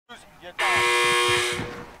You're done.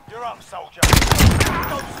 You're up, soldier. Go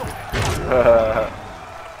sort it.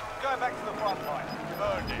 Go back to the front line. You've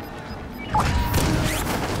earned it.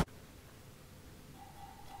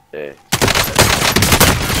 Yeah.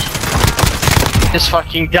 This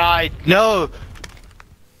fucking died. No.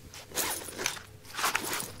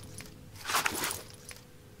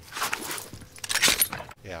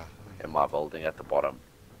 Yeah. In my building at the bottom.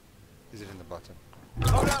 Is it in the bottom?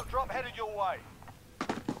 Loadout drop headed your way.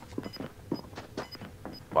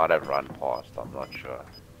 Might have run past, I'm not sure.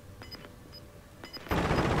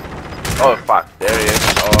 Oh fuck, there he is.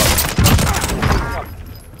 Oh.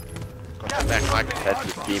 Got back, Mike. That's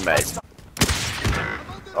his teammate.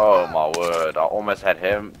 Oh my word, I almost had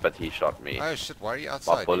him, but he shot me. Oh shit, why are you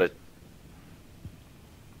outside? My bullet.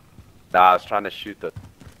 Nah, I was trying to shoot the.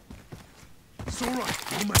 It's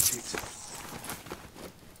alright, we'll match it.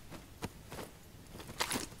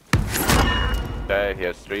 Okay,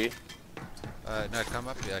 here's 3. No, come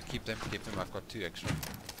up. Yeah, keep them. I've got 2 extra.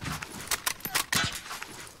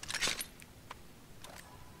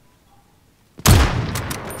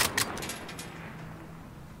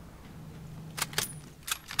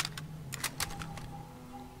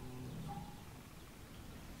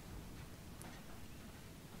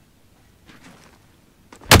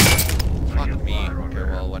 Fuck me. Okay,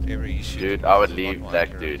 well, whatever he shoots. Dude, I would leave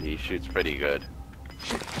that dude. He shoots pretty good.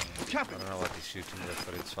 I don't know what he's shooting with,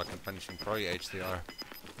 but it's fucking punishing. Probably HDR.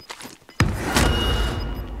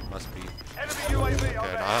 Must be. Enemy UAV on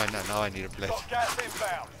Okay, now I need a blitz. Got gas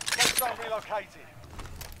inbound. Safe zone relocated.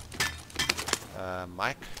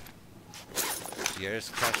 Mike. Here's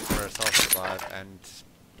cash for a self-revive and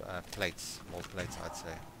plates. More plates, I'd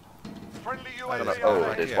say. Friendly I don't know. UAV Oh,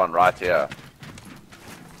 overhead. there's one right here.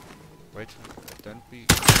 Wait, don't be.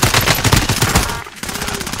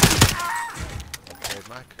 Okay,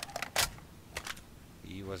 Mike.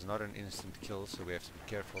 He was not an instant kill, so we have to be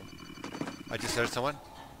careful. I just heard someone.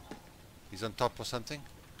 He's on top or something.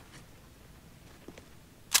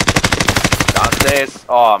 Downstairs.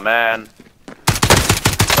 Oh man.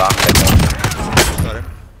 Got him.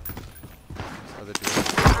 Other dude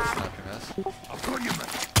sniping us. I've got you,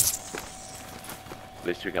 mate. At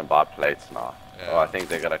least we can buy plates now. Yeah. Oh, I think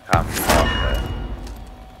they're gonna come after.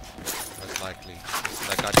 Most likely.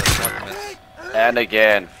 That guy just shot miss. And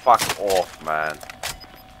again, fuck off, man.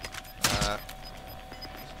 Start.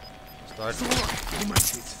 It's alright, we'll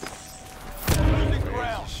match it. Losing Where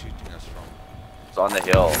ground. is he shooting us from? It's on the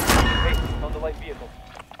hill. On the light vehicle.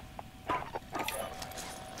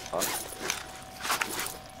 Huh?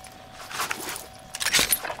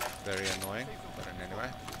 Very annoying, but anyway.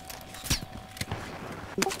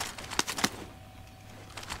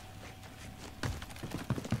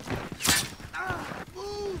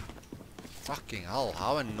 Fucking hell,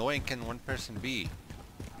 how annoying can one person be?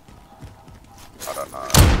 I don't know.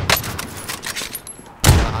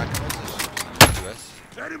 I can also shoot to us.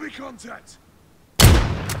 Enemy contact.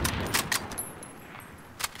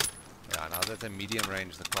 Yeah, now that they're medium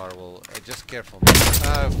range, the car will... just careful.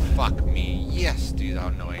 Oh, fuck me. Yes, dude, how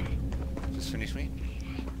annoying. Just finish me.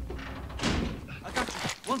 I got you.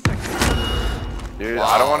 1 second. Dude, Wow.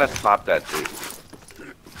 I don't want to snipe that dude.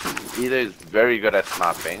 Either he's very good at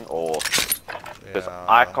sniping, or... Because Yeah.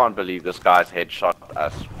 I can't believe this guy's headshot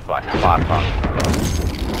us like 5 times.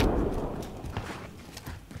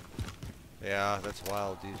 Yeah, that's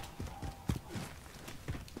wild, dude.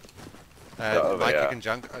 Over Mike, here. you can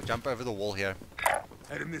jump over the wall here.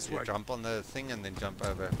 Head him this You way. jump on the thing and then jump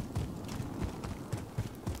over.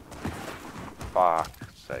 Fuck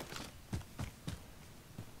sakes.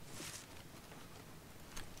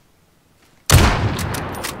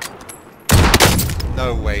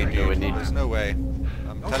 No way, Okay, we dude. need- There's no way.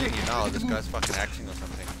 I'm telling you now, this guy's fucking acting or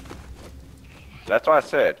something. That's what I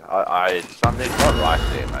said. Something's not right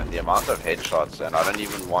there, man. The amount of headshots, and I don't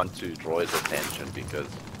even want to draw his attention because...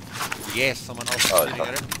 Yes, someone else is Oh, shooting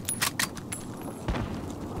at him.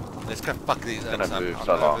 Let's go fuck these It's gonna oaks up. move I'm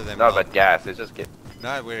so over long. them No, now. but gas, it's just get...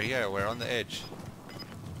 No, we're here. We're on the edge.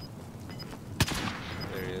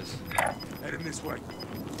 There he is. Head him this way.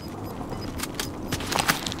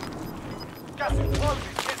 Gas is closing.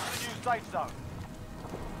 Get to the new safe zone.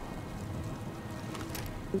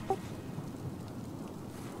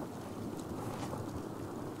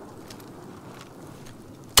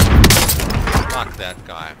 Fuck that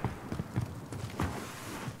guy.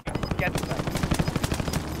 Get to them.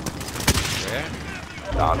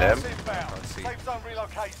 Where? Down him. Gas inbound. Can't see. Safe zone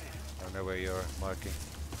relocated. I don't know where you're marking.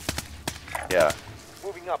 Yeah.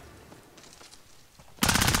 Moving up.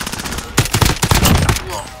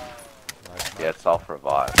 Right, Yeah,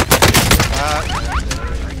 self-revive.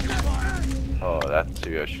 Oh, that's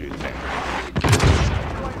who you're shooting.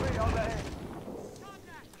 UAV overhead.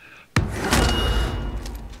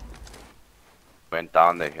 Went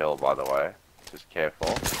down the hill, by the way. Just careful.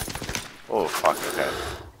 Oh, fuck, okay.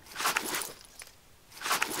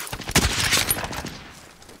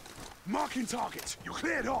 Marking target. You're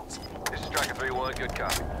cleared hot. This is Striker 3-1, good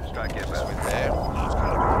copy. Strike inbound.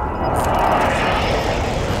 There.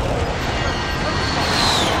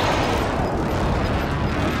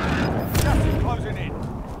 Gas is closing in.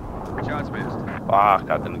 Shots missed. Fuck,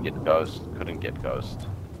 I didn't get ghost. Couldn't get ghost.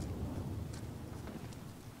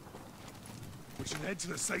 We should head to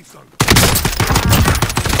the safe zone.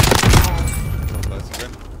 Kill both of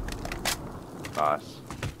them. Nice.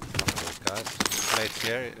 Those guys. Plates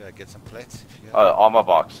here. Get some plates. If you have. Oh, armor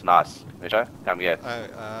box. Nice. Misha, come get.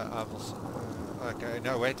 I will. Okay.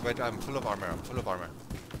 No, wait. I'm full of armor.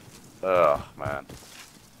 Ugh, man.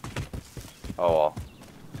 Oh well.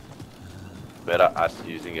 Better us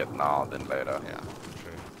using it now than later. Yeah,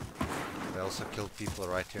 true. They also killed people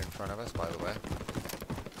right here in front of us, by the way.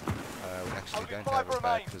 We actually Only don't 5 have a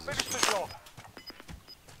bad remain. Finish position. the job.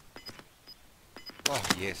 Oh,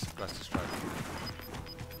 yes, cluster strike.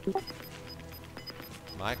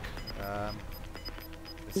 Mike,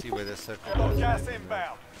 let's see where the circle Got is. gas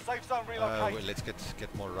inbound. Safe zone relocated. Well, let's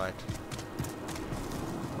get more right.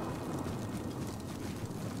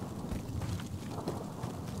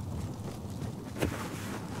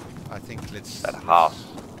 I think let's That house.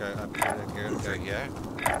 go up here, go here.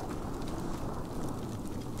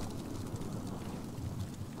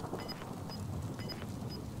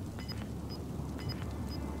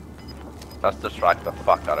 That's to strike the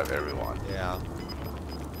fuck out of everyone. Yeah.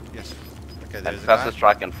 Yes. Okay, And there's a that's guy. to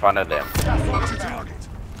strike in front of them. Gas Marked a inbound. target.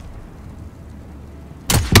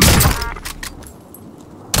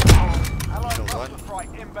 Allied Killed cluster one.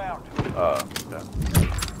 strike inbound. Oh,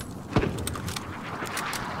 yeah.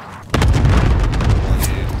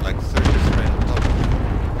 Only like 30 straight on top.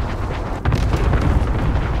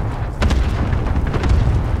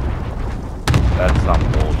 That's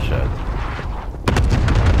some bullshit.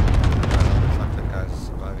 Fuck, that guy's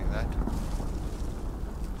surviving that.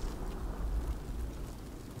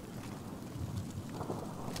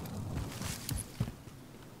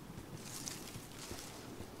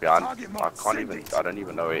 Behind, Target I marked. can't Send even, it. I don't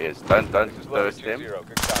even know where he is. Don't disturb him. There he is.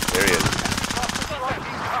 Cluster strike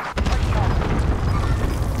incoming. Take cover.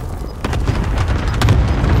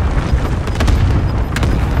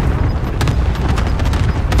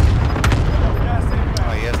 Gas Oh,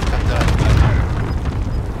 inbound. he hasn't come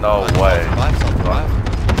down. No way. Self-revive.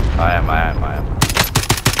 I am.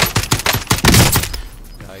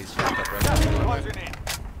 No, he's fucked up right Gas is now. closing in.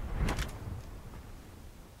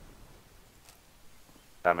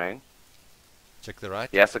 Coming. Check the right.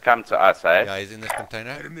 He has to come to us, eh? Yeah, he's in this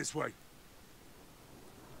container. Heading this way.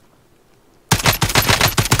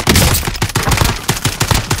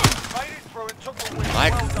 Made it through and took the win.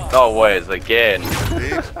 Mike. Well done. No ways, again.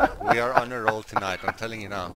 Dude, we are on a roll tonight, I'm telling you now.